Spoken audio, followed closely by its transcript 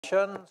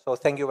So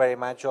thank you very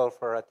much all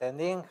for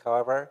attending.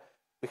 However,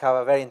 we have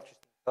a very interesting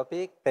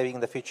topic, paving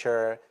the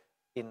future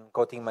in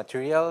coating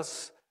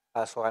materials.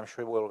 So I'm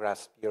sure we'll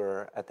grasp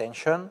your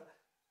attention.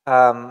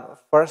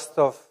 First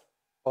of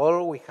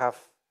all, we have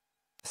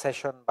a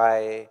session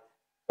by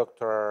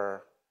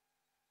Dr.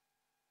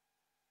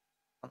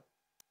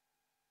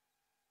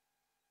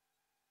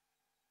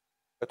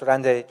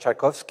 Andrey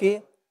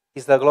Charkovskiy.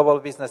 He's the Global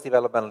Business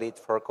Development Lead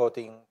for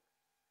coating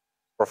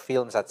for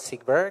films at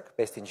Siegwerk,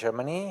 based in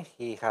Germany.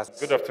 He has...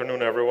 Good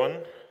afternoon,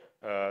 everyone.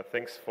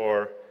 Thanks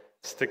for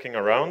sticking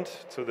around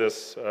to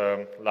this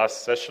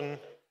last session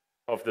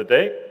of the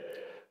day.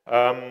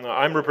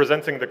 I'm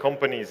representing the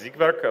company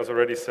Siegwerk, as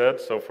already said.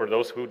 So for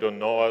those who don't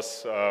know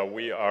us,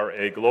 we are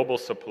a global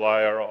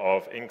supplier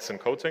of inks and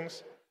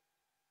coatings.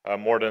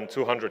 More than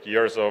 200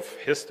 years of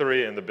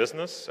history in the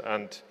business.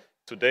 And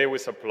today we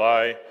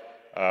supply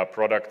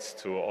products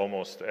to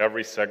almost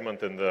every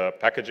segment in the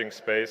packaging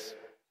space.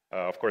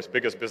 Of course,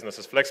 biggest business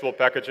is flexible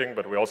packaging,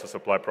 but we also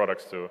supply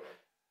products to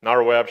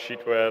narrow web,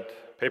 sheet web,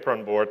 paper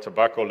on board,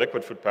 tobacco,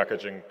 liquid food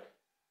packaging,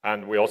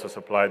 and we also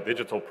supply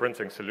digital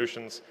printing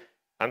solutions.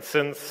 And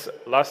since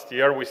last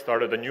year, we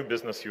started a new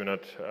business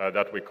unit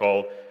that we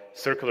call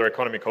Circular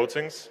Economy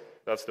Coatings.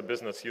 That's the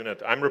business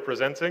unit I'm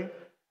representing.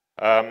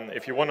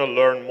 If you want to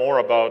learn more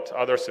about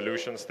other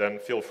solutions, then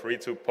feel free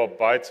to pop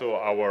by to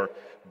our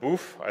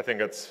booth. I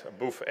think it's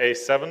booth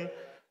A7.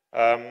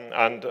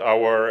 And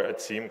our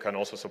team can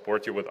also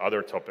support you with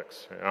other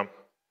topics. Yeah?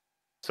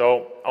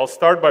 So I'll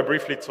start by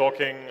briefly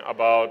talking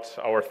about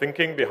our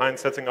thinking behind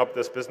setting up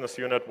this business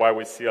unit, why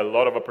we see a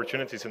lot of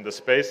opportunities in this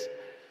space.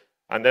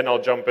 And then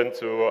I'll jump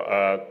into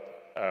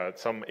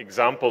some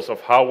examples of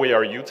how we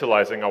are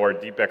utilizing our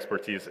deep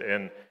expertise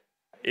in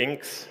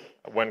inks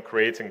when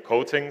creating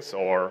coatings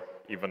or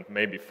even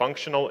maybe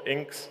functional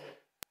inks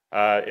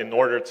in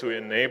order to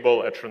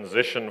enable a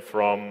transition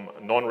from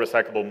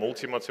non-recyclable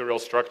multi-material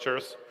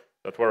structures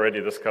that we already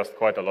discussed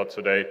quite a lot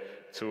today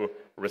to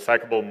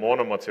recyclable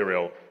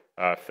monomaterial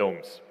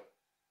films.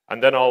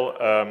 And then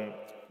I'll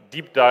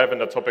deep dive in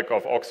the topic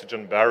of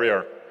oxygen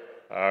barrier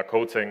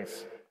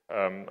coatings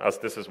as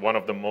this is one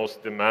of the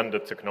most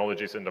demanded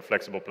technologies in the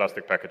flexible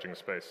plastic packaging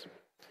space.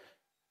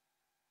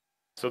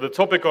 So the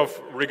topic of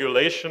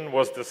regulation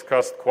was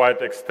discussed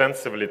quite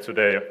extensively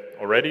today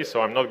already,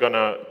 so I'm not going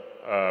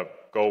to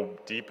go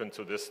deep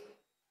into this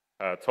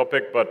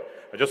topic, but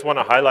I just want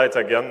to highlight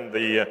again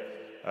the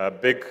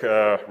big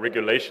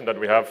regulation that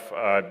we have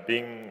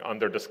being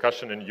under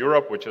discussion in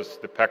Europe, which is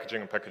the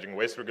packaging and packaging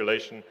waste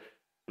regulation.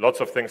 Lots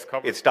of things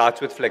covered. It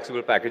starts with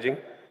flexible packaging.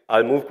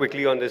 I'll move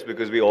quickly on this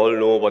because we all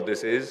know what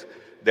this is.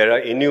 There are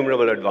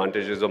innumerable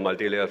advantages of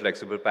multi-layer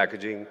flexible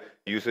packaging,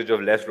 usage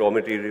of less raw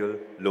material,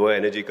 lower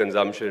energy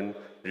consumption,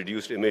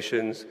 reduced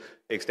emissions,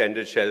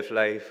 extended shelf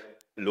life,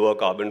 lower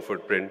carbon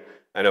footprint,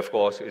 and of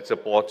course, it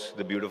supports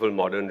the beautiful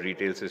modern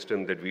retail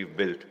system that we've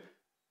built.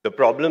 The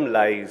problem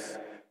lies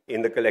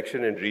in the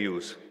collection and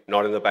reuse,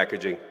 not in the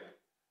packaging.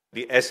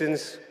 The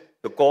essence,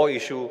 the core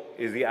issue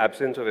is the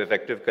absence of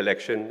effective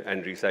collection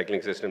and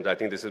recycling systems. I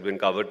think this has been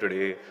covered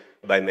today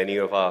by many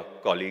of our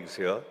colleagues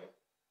here.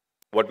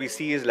 What we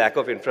see is lack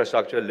of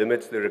infrastructure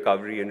limits the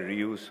recovery and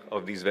reuse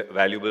of these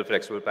valuable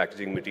flexible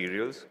packaging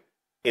materials.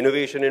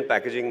 Innovation in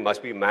packaging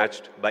must be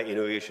matched by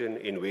innovation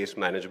in waste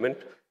management.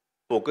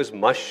 Focus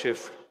must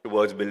shift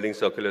towards building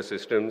circular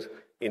systems,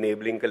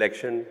 enabling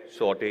collection,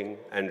 sorting,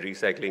 and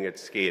recycling at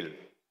scale.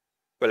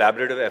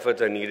 Collaborative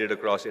efforts are needed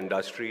across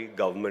industry,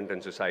 government,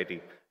 and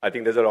society. I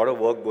think there's a lot of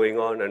work going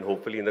on, and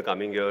hopefully in the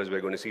coming years,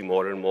 we're going to see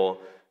more and more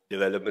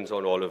developments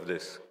on all of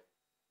this.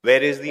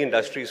 Where is the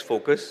industry's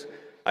focus?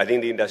 I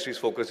think the industry's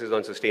focus is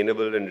on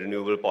sustainable and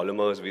renewable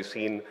polymers. We've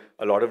seen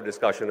a lot of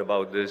discussion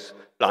about this.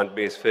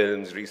 Plant-based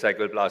films,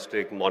 recycled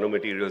plastic,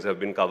 monomaterials have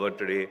been covered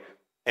today.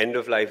 End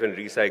of life and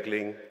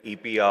recycling,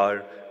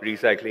 EPR,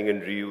 recycling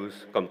and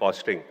reuse,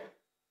 composting.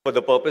 For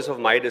the purpose of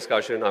my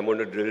discussion, I'm going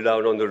to drill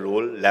down on the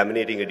role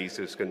laminating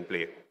adhesives can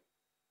play.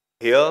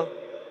 Here,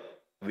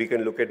 we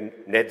can look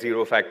at net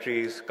zero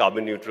factories,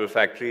 carbon neutral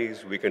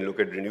factories. We can look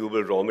at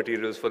renewable raw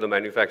materials for the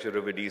manufacture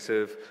of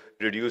adhesive,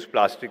 reduce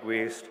plastic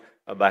waste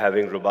by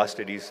having robust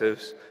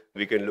adhesives.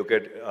 We can look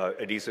at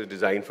adhesives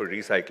designed for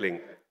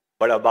recycling.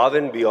 But above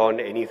and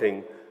beyond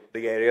anything,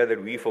 the area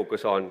that we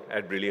focus on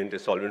at Brilliant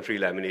is solvent-free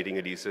laminating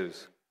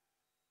adhesives.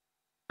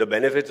 The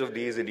benefits of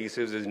these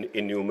adhesives is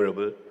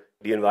innumerable.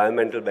 The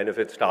environmental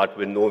benefits start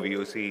with no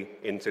VOC,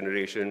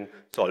 incineration,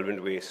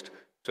 solvent waste.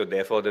 So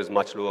therefore, there's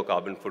much lower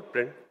carbon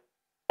footprint.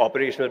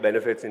 Operational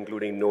benefits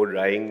including no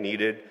drying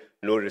needed,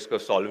 no risk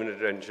of solvent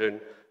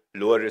retention,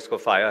 lower risk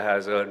of fire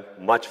hazard,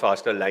 much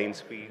faster line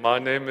speed. My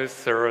name is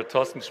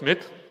Thorsten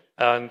Schmidt,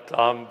 and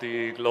I'm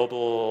the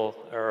Global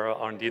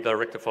R&D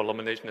Director for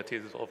Lamination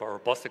Adhesives of our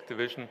Bostik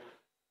division.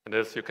 And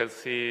as you can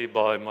see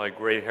by my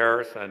gray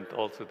hairs and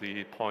also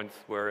the points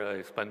where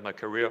I spent my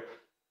career,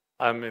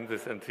 I'm in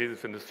this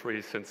adhesive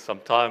industry since some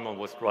time and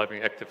was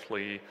driving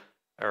actively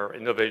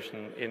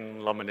innovation in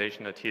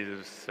lamination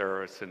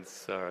adhesives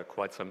since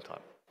quite some time.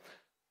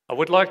 I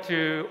would like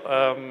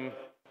to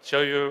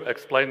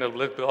explain a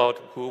little bit about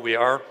who we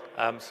are.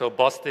 So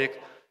Bostik,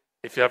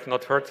 if you have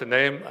not heard the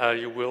name,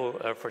 you will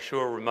for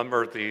sure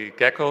remember the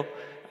gecko.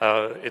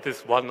 It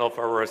is one of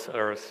our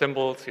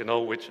symbols,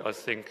 which I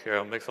think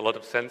makes a lot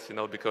of sense,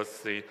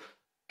 because the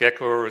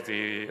gecko,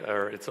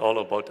 it's all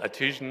about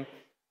adhesion,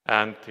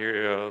 and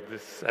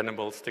this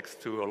animal sticks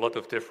to a lot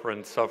of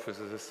different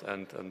surfaces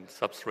and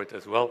substrate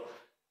as well.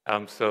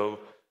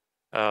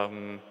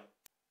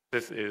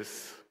 This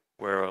is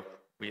where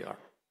we are.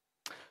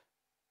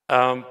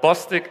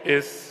 Bostik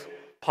is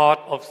part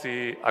of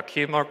the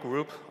Arkema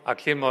group.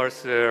 Arkema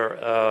is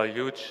a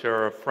huge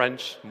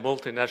French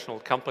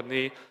multinational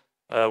company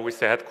with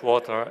the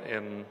headquarters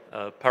in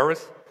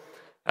Paris.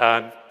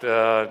 And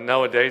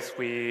nowadays,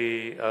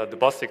 the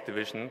Bostik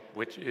division,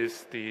 which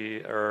is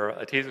the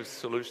adhesive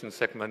solution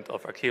segment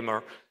of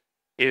Arkema,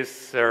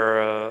 is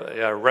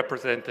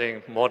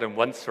representing more than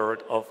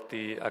 1/3 of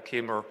the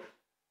Arkema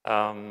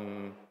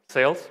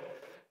sales.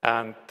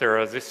 And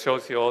this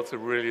shows you also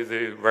really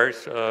the very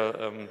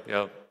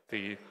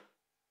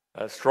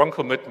strong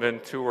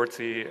commitment towards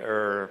the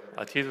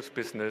adhesives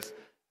business.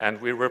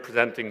 And we're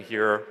representing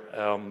here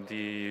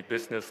the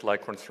business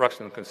like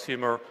construction and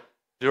consumer,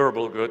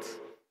 durable goods,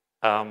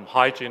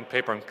 hygiene,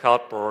 paper and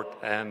cardboard,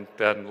 and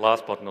then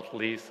last but not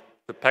least,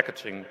 the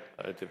packaging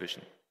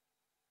division.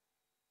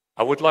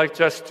 I would like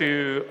just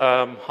to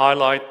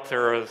highlight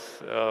there's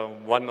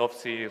one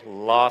of the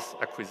last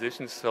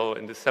acquisitions. So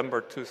in December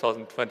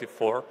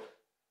 2024,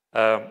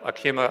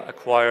 Arkema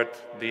acquired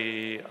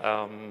the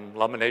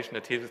lamination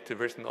adhesives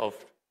division of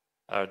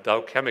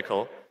Dow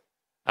Chemical.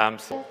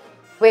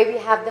 Where we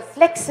have the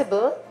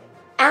flexible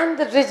and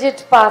the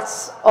rigid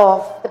parts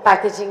of the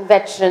packaging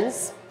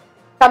veterans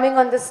coming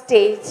on the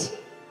stage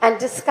and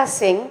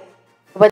discussing